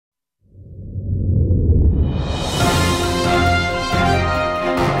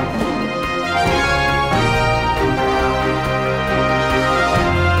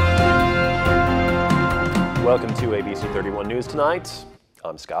ABC31 News tonight.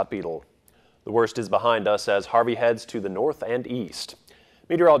 I'm Scott Beadle. The worst is behind us as Harvey heads to the north and east.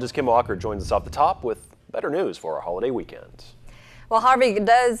 Meteorologist Kim Walker joins us off the top with better news for our holiday weekend. Well, Harvey it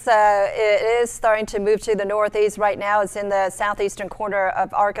is starting to move to the northeast. Right now it's in the southeastern corner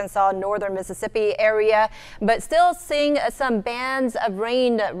of Arkansas, northern Mississippi area, but still seeing some bands of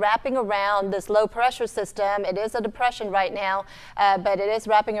rain wrapping around this low pressure system. It is a depression right now, but it is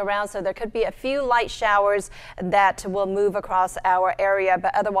wrapping around, so there could be a few light showers that will move across our area,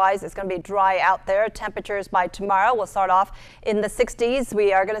 but otherwise it's going to be dry out there. Temperatures by tomorrow will start off in the 60s.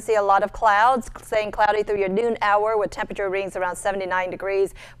 We are going to see a lot of clouds, staying cloudy through your noon hour with temperature readings around 79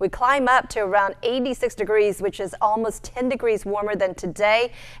 degrees. We climb up to around 86 degrees, which is almost 10 degrees warmer than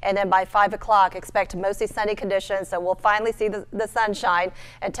today. And then by 5 o'clock, expect mostly sunny conditions. So we'll finally see the sunshine,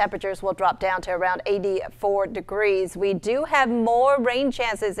 and temperatures will drop down to around 84 degrees. We do have more rain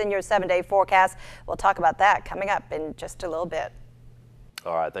chances in your 7-day forecast. We'll talk about that coming up in just a little bit.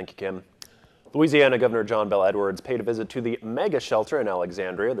 All right, thank you, Kim. Louisiana Governor John Bel Edwards paid a visit to the mega shelter in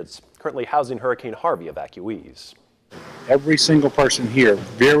Alexandria that's currently housing Hurricane Harvey evacuees. Every single person here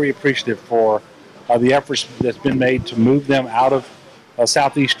very appreciative for the efforts that's been made to move them out of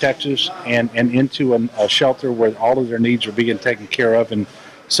southeast Texas and into a shelter where all of their needs are being taken care of. And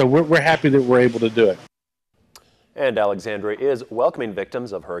so we're happy that we're able to do it. And Alexandria is welcoming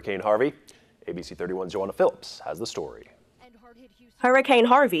victims of Hurricane Harvey. ABC31's Joanna Phillips has the story. Hurricane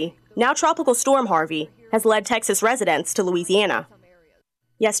Harvey, now Tropical Storm Harvey, has led Texas residents to Louisiana.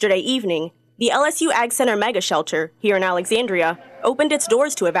 Yesterday evening, the LSU Ag Center mega shelter here in Alexandria opened its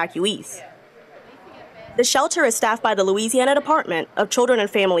doors to evacuees. The shelter is staffed by the Louisiana Department of Children and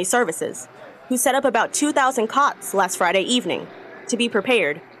Family Services, who set up about 2,000 cots last Friday evening to be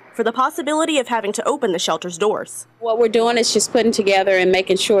prepared for the possibility of having to open the shelter's doors. What we're doing is just putting together and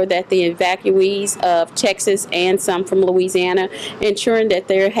making sure that the evacuees of Texas and some from Louisiana, ensuring that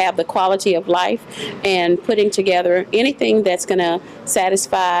they have the quality of life and putting together anything that's going to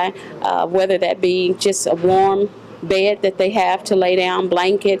satisfy, whether that be just a warm bed that they have to lay down,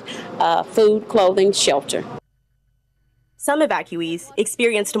 blanket, food, clothing, shelter. Some evacuees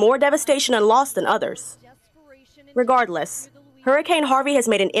experienced more devastation and loss than others. Regardless, Hurricane Harvey has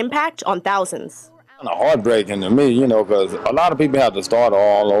made an impact on thousands. Kind of heartbreaking to me, you know, because a lot of people have to start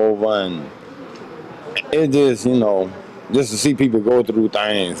all over, and it just, you know, just to see people go through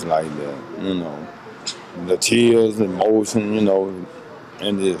things like that, you know, the tears, the emotion, you know,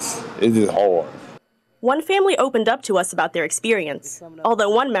 and it's just hard. One family opened up to us about their experience. Although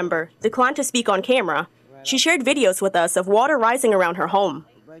one member declined to speak on camera, she shared videos with us of water rising around her home.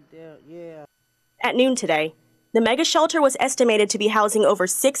 At noon today, the mega shelter was estimated to be housing over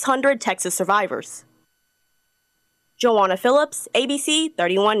 600 Texas survivors. Joanna Phillips, ABC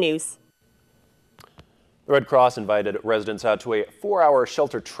 31 News. The Red Cross invited residents out to a 4-hour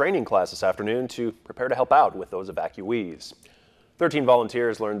shelter training class this afternoon to prepare to help out with those evacuees. 13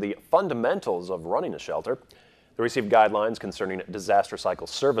 volunteers learned the fundamentals of running a shelter. They received guidelines concerning disaster cycle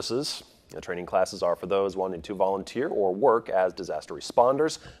services. The training classes are for those wanting to volunteer or work as disaster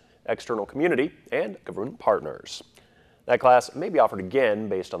responders, external community, and government partners. That class may be offered again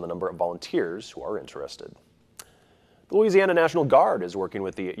based on the number of volunteers who are interested. The Louisiana National Guard is working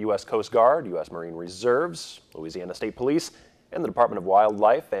with the U.S. Coast Guard, U.S. Marine Reserves, Louisiana State Police, and the Department of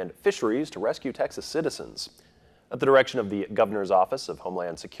Wildlife and Fisheries to rescue Texas citizens. At the direction of the Governor's Office of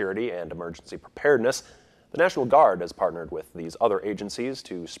Homeland Security and Emergency Preparedness, the National Guard has partnered with these other agencies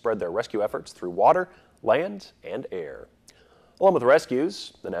to spread their rescue efforts through water, land, and air. Along with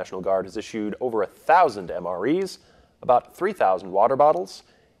rescues, the National Guard has issued over 1,000 MREs, about 3,000 water bottles,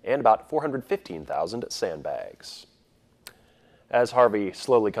 and about 415,000 sandbags. As Harvey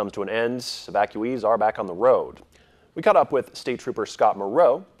slowly comes to an end, evacuees are back on the road. We caught up with State Trooper Scott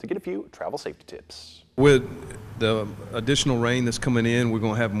Moreau to get a few travel safety tips. With the additional rain that's coming in, we're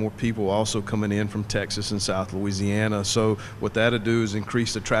going to have more people also coming in from Texas and South Louisiana. So what that'll do is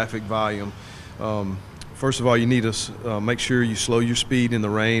increase the traffic volume. First of all, you need to make sure you slow your speed in the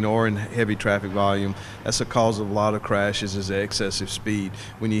rain or in heavy traffic volume. That's the cause of a lot of crashes, is the excessive speed.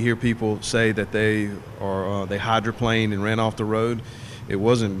 When you hear people say that they hydroplaned and ran off the road, it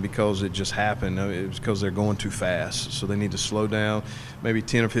wasn't because it just happened. It was because they're going too fast. So they need to slow down, maybe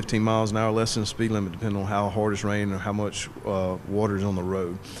 10 or 15 miles an hour less than the speed limit, depending on how hard it's raining or how much water is on the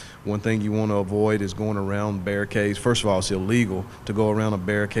road. One thing you want to avoid is going around barricades. First of all, it's illegal to go around a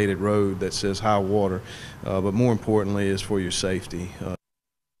barricaded road that says high water, but more importantly is for your safety.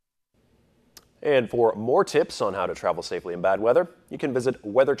 And for more tips on how to travel safely in bad weather, you can visit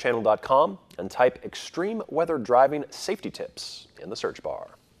weatherchannel.com and type extreme weather driving safety tips in the search bar.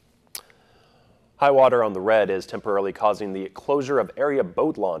 High water on the Red is temporarily causing the closure of area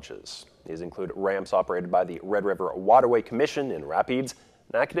boat launches. These include ramps operated by the Red River Waterway Commission in Rapides,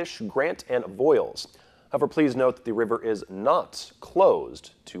 Natchitoches, Grant, and Voiles. However, please note that the river is not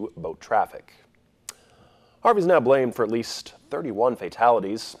closed to boat traffic. Harvey's now blamed for at least 31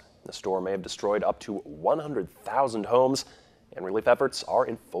 fatalities. The storm may have destroyed up to 100,000 homes, and relief efforts are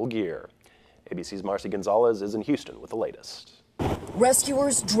in full gear. ABC's Marcy Gonzalez is in Houston with the latest.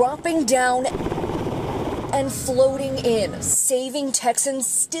 Rescuers dropping down and floating in, saving Texans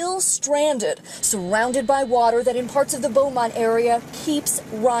still stranded, surrounded by water that in parts of the Beaumont area keeps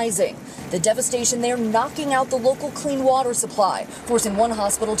rising. The devastation there knocking out the local clean water supply, forcing one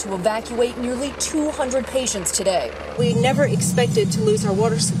hospital to evacuate nearly 200 patients today. We never expected to lose our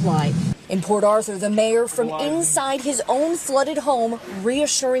water supply. In Port Arthur, the mayor from inside his own flooded home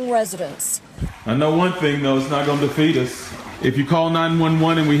reassuring residents. I know one thing, though, it's not going to defeat us. If you call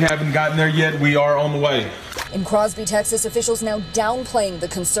 911 and we haven't gotten there yet, we are on the way. In Crosby, Texas, officials now downplaying the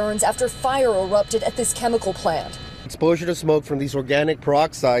concerns after fire erupted at this chemical plant. Exposure to smoke from these organic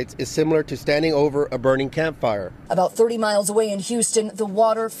peroxides is similar to standing over a burning campfire. About 30 miles away in Houston, the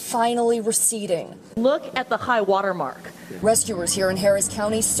water finally receding. Look at the high water mark. Rescuers here in Harris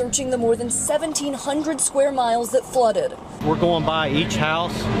County searching the more than 1,700 square miles that flooded. We're going by each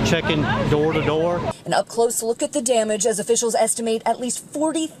house, checking door to door. An up-close look at the damage as officials estimate at least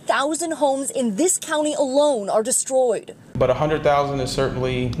 40,000 homes in this county alone are destroyed. But 100,000 is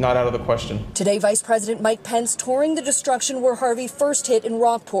certainly not out of the question. Today, Vice President Mike Pence touring the destruction where Harvey first hit in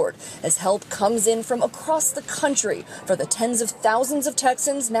Rockport as help comes in from across the country for the tens of thousands of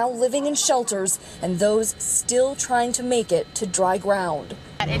Texans now living in shelters and those still trying to make it to dry ground.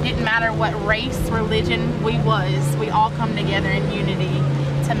 It didn't matter what race, religion we all come together in unity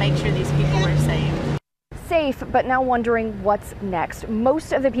to make sure these people are safe. Safe, but now wondering what's next.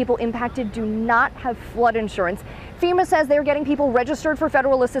 Most of the people impacted do not have flood insurance. FEMA says they're getting people registered for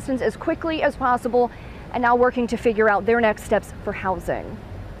federal assistance as quickly as possible and now working to figure out their next steps for housing.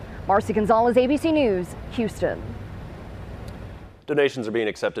 Marcy Gonzalez, ABC News, Houston. Donations are being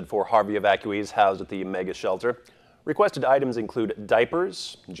accepted for Harvey evacuees housed at the mega shelter. Requested items include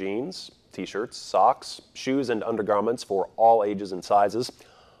diapers, jeans, t-shirts, socks, shoes, and undergarments for all ages and sizes.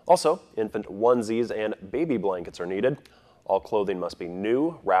 Also, infant onesies and baby blankets are needed. All clothing must be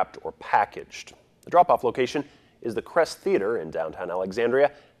new, wrapped, or packaged. The drop-off location is the Crest Theater in downtown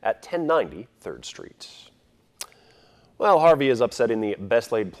Alexandria at 1090 3rd Street. Well, Harvey is upsetting the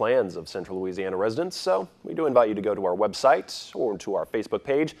best laid plans of Central Louisiana residents, so we do invite you to go to our website or to our Facebook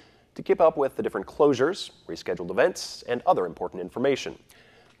page to keep up with the different closures, rescheduled events, and other important information.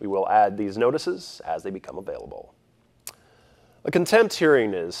 We will add these notices as they become available. A contempt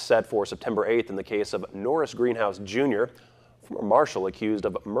hearing is set for September 8th in the case of Norris Greenhouse Jr., former marshal accused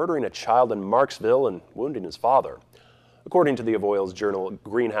of murdering a child in Marksville and wounding his father. According to the Avoyles Journal,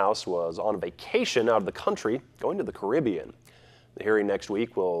 Greenhouse was on vacation out of the country, going to the Caribbean. The hearing next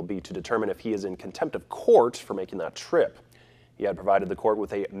week will be to determine if he is in contempt of court for making that trip. He had provided the court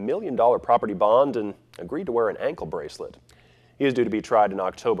with a $1 million property bond and agreed to wear an ankle bracelet. He is due to be tried in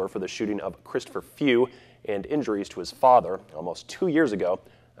October for the shooting of Christopher Few and injuries to his father almost 2 years ago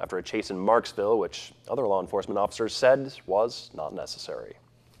after a chase in Marksville, which other law enforcement officers said was not necessary.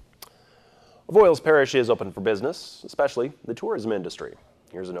 Avoyles Parish is open for business, especially the tourism industry.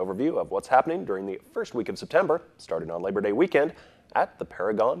 Here's an overview of what's happening during the first week of September, starting on Labor Day weekend at the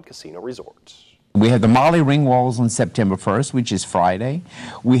Paragon Casino Resort. We have the Molly Ringwalds on September 1st, which is Friday.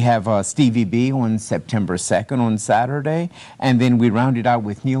 We have Stevie B on September 2nd on Saturday. And then we round it out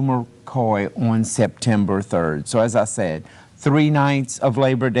with Neil McCoy on September 3rd. So as I said, 3 nights of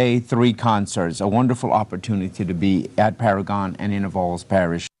Labor Day, 3 concerts. A wonderful opportunity to be at Paragon and in Avoyles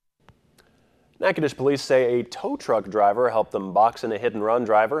Parish. Natchitoches police say a tow truck driver helped them box in a hit-and-run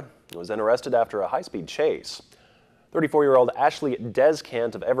driver and was then arrested after a high-speed chase. 34-year-old Ashley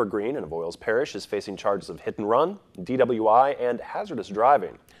Descant of Evergreen in Avoyles Parish is facing charges of hit-and-run, DWI, and hazardous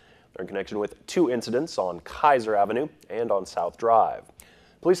driving. They're in connection with 2 incidents on Kaiser Avenue and on South Drive.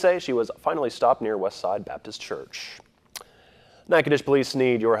 Police say she was finally stopped near Westside Baptist Church. Natchitoches police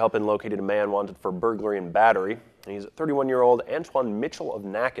need your help in locating a man wanted for burglary and battery. He's 31-year-old Antoine Mitchell of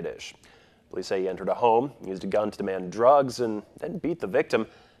Natchitoches. Police say he entered a home, used a gun to demand drugs, and then beat the victim,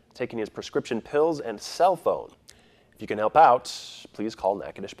 taking his prescription pills and cell phone. If you can help out, please call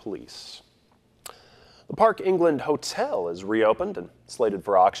Natchitoches Police. The Park England Hotel is reopened and slated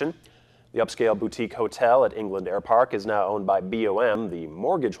for auction. The upscale boutique hotel at England Air Park is now owned by BOM, the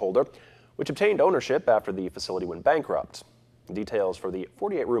mortgage holder, which obtained ownership after the facility went bankrupt. Details for the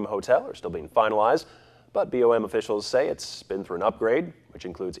 48-room hotel are still being finalized, But BOM officials say it's been through an upgrade, which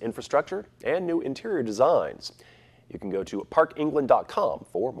includes infrastructure and new interior designs. You can go to parkengland.com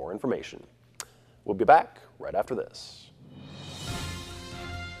for more information. We'll be back right after this.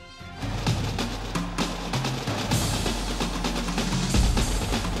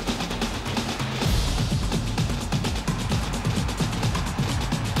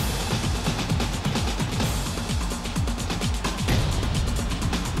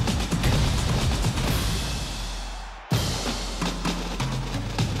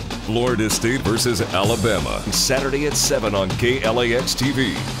 Florida State versus Alabama, Saturday at 7 on KLAX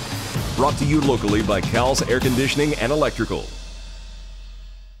TV. Brought to you locally by Cal's Air Conditioning and Electrical.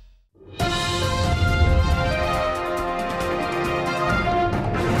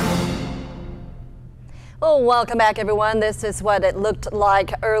 Well, welcome back, everyone. This is what it looked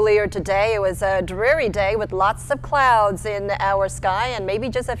like earlier today. It was a dreary day with lots of clouds in our sky and maybe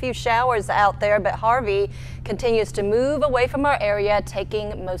just a few showers out there, but Harvey continues to move away from our area,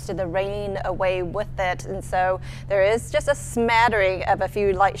 taking most of the rain away with it. And so there is just a smattering of a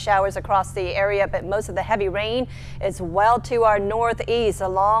few light showers across the area, but most of the heavy rain is well to our northeast,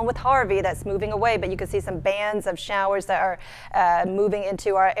 along with Harvey that's moving away. But you can see some bands of showers that are moving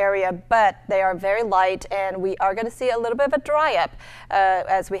into our area, but they are very light, and we are going to see a little bit of a dry up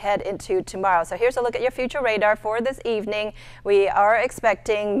as we head into tomorrow. So here's a look at your future radar for this evening. We are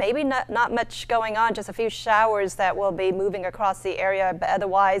expecting maybe not much going on, just a few showers that will be moving across the area, but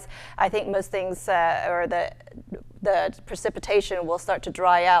otherwise I think most things or the precipitation will start to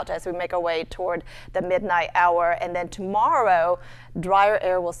dry out as we make our way toward the midnight hour. And then tomorrow, drier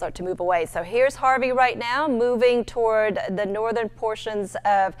air will start to move away. So here's Harvey right now moving toward the northern portions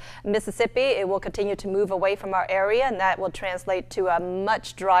of Mississippi. It will continue to move away from our area, and that will translate to a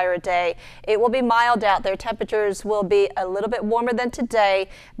much drier day. It will be mild out there. Temperatures will be a little bit warmer than today,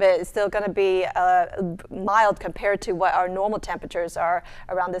 but it's still going to be mild compared to what our normal temperatures are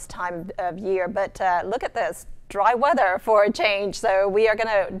around this time of year. But look at this. Dry weather for a change, so we are going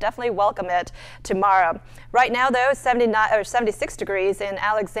to definitely welcome it tomorrow. Right now, though, 76 degrees in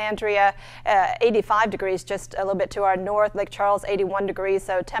Alexandria, 85 degrees just a little bit to our north. Lake Charles, 81 degrees,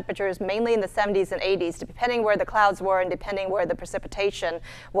 so temperatures mainly in the 70s and 80s, depending where the clouds were and depending where the precipitation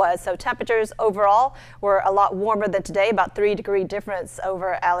was. So temperatures overall were a lot warmer than today, about 3-degree difference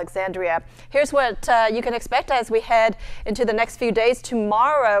over Alexandria. Here's what you can expect as we head into the next few days.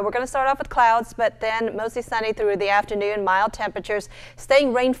 Tomorrow, we're going to start off with clouds, but then mostly sunny through the afternoon, mild temperatures,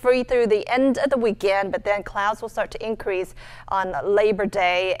 staying rain-free through the end of the weekend, but then clouds will start to increase on Labor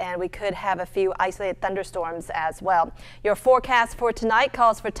Day, and we could have a few isolated thunderstorms as well. Your forecast for tonight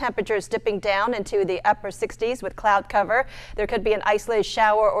calls for temperatures dipping down into the upper 60s with cloud cover. There could be an isolated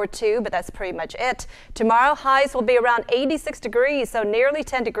shower or two, but that's pretty much it. Tomorrow, highs will be around 86 degrees, so nearly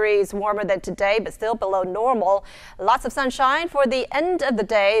 10 degrees warmer than today, but still below normal. Lots of sunshine for the end of the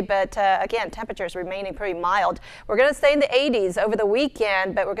day, but again, temperatures remaining pretty mild. We're going to stay in the 80s over the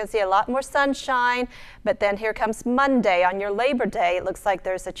weekend, but we're going to see a lot more sunshine. But then here comes Monday on your Labor Day. It looks like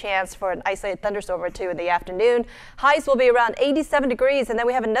there's a chance for an isolated thunderstorm or two in the afternoon. Highs will be around 87 degrees, and then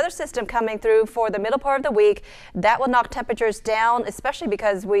we have another system coming through for the middle part of the week. That will knock temperatures down, especially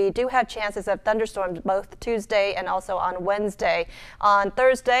because we do have chances of thunderstorms both Tuesday and also on Wednesday. On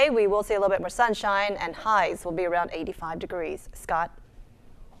Thursday, we will see a little bit more sunshine, and highs will be around 85 degrees. Scott?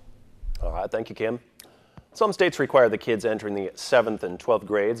 All right, thank you, Kim. Some states require the kids entering the 7th and 12th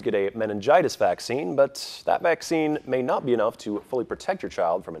grades get a meningitis vaccine, but that vaccine may not be enough to fully protect your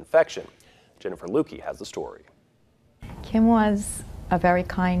child from infection. Jennifer Lukey has the story. Kim was a very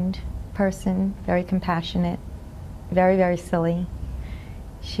kind person, very compassionate, very, very silly.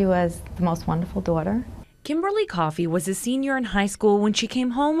 She was the most wonderful daughter. Kimberly Coffey was a senior in high school when she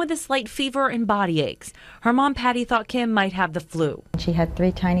came home with a slight fever and body aches. Her mom, Patty, thought Kim might have the flu. She had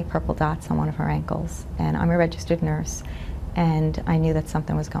 3 tiny purple dots on one of her ankles, and I'm a registered nurse, and I knew that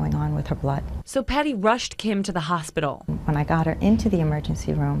something was going on with her blood. So Patty rushed Kim to the hospital. When I got her into the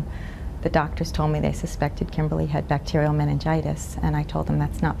emergency room, the doctors told me they suspected Kimberly had bacterial meningitis, and I told them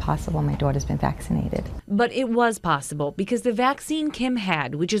that's not possible. My daughter's been vaccinated. But it was possible because the vaccine Kim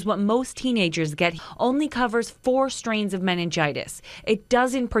had, which is what most teenagers get, only covers 4 strains of meningitis. It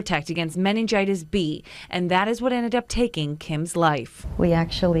doesn't protect against meningitis B, and that is what ended up taking Kim's life. We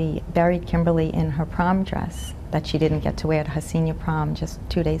actually buried Kimberly in her prom dress that she didn't get to wear to her senior prom just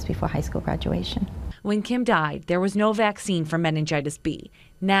 2 days before high school graduation. When Kim died, there was no vaccine for meningitis B.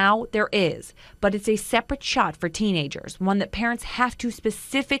 Now there is, but it's a separate shot for teenagers, one that parents have to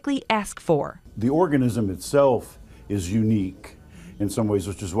specifically ask for. The organism itself is unique in some ways,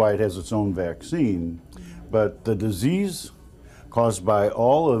 which is why it has its own vaccine. But the disease caused by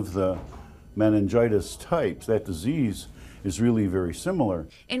all of the meningitis types. That disease is really very similar.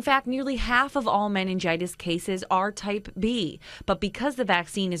 In fact, nearly half of all meningitis cases are type B, but because the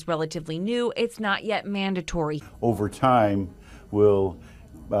vaccine is relatively new, it's not yet mandatory. Over time, we'll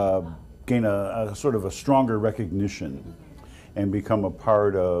gain a sort of a stronger recognition and become a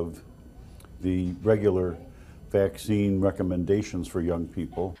part of the regular vaccine recommendations for young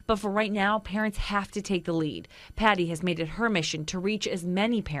people. But for right now, parents have to take the lead. Patty has made it her mission to reach as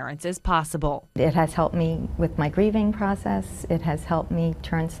many parents as possible. It has helped me with my grieving process. It has helped me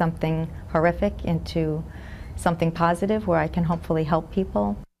turn something horrific into something positive where I can hopefully help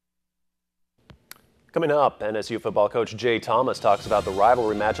people. Coming up, NSU football coach Jay Thomas talks about the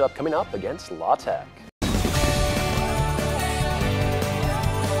rivalry matchup coming up against La Tech.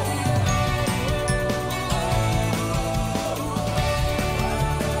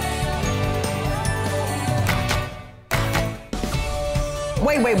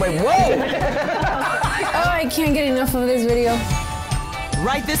 Wait, whoa! Oh, I can't get enough of this video.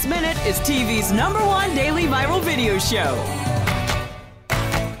 Right This Minute is TV's #1 daily viral video show.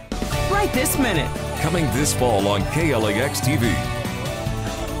 Right This Minute. Coming this fall on KLAX TV.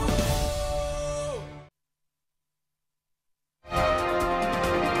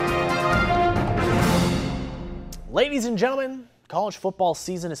 Ladies and gentlemen, college football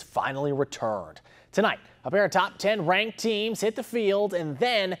season has finally returned. Tonight, a pair of top 10 ranked teams hit the field, and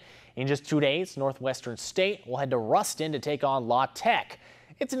then in just 2 days, Northwestern State will head to Ruston to take on La Tech.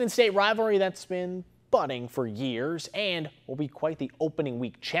 It's an in-state rivalry that's been budding for years and will be quite the opening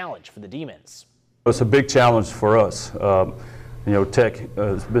week challenge for the Demons. It's a big challenge for us. Tech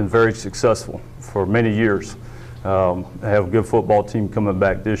has been very successful for many years. They have a good football team coming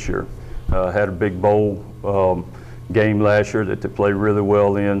back this year. Had a big bowl game last year that they played really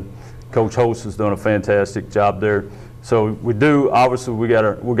well in. Coach Holtz has done a fantastic job there. So obviously we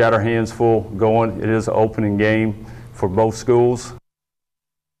got our hands full going. It is an opening game for both schools.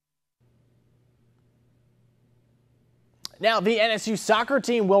 Now, the NSU soccer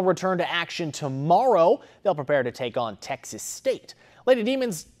team will return to action tomorrow. They'll prepare to take on Texas State. Lady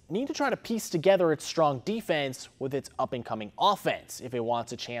Demons need to try to piece together its strong defense with its up-and-coming offense if it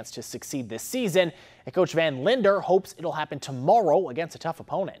wants a chance to succeed this season. And Coach Van Linder hopes it'll happen tomorrow against a tough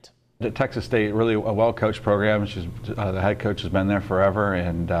opponent. Texas State, really a well-coached program. The head coach has been there forever,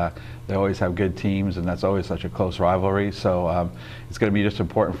 and they always have good teams, and that's always such a close rivalry. So it's going to be just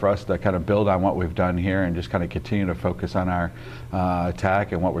important for us to kind of build on what we've done here and just kind of continue to focus on our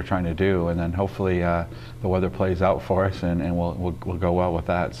attack and what we're trying to do, and then hopefully the weather plays out for us, and we'll go well with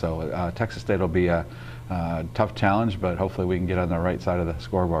that. So Texas State will be a tough challenge, but hopefully we can get on the right side of the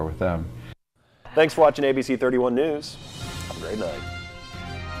scoreboard with them. Thanks for watching ABC 31 News. Have a great night.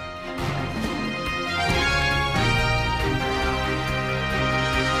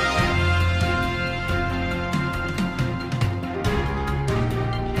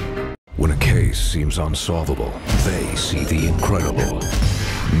 When a case seems unsolvable, they see the incredible.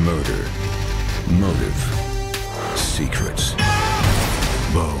 Murder, motive, secrets.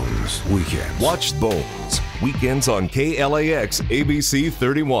 Bones Weekends. Watch Bones Weekends on KLAX ABC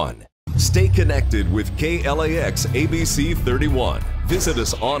 31. Stay connected with KLAX ABC 31. Visit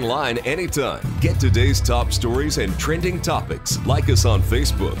us online anytime. Get today's top stories and trending topics. Like us on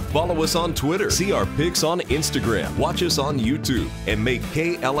Facebook. Follow us on Twitter. See our pics on Instagram. Watch us on YouTube. And make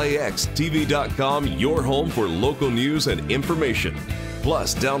KLAXTV.com your home for local news and information.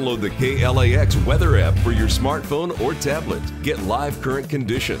 Plus, download the KLAX weather app for your smartphone or tablet. Get live current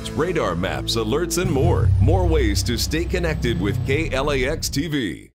conditions, radar maps, alerts, and more. More ways to stay connected with KLAX TV.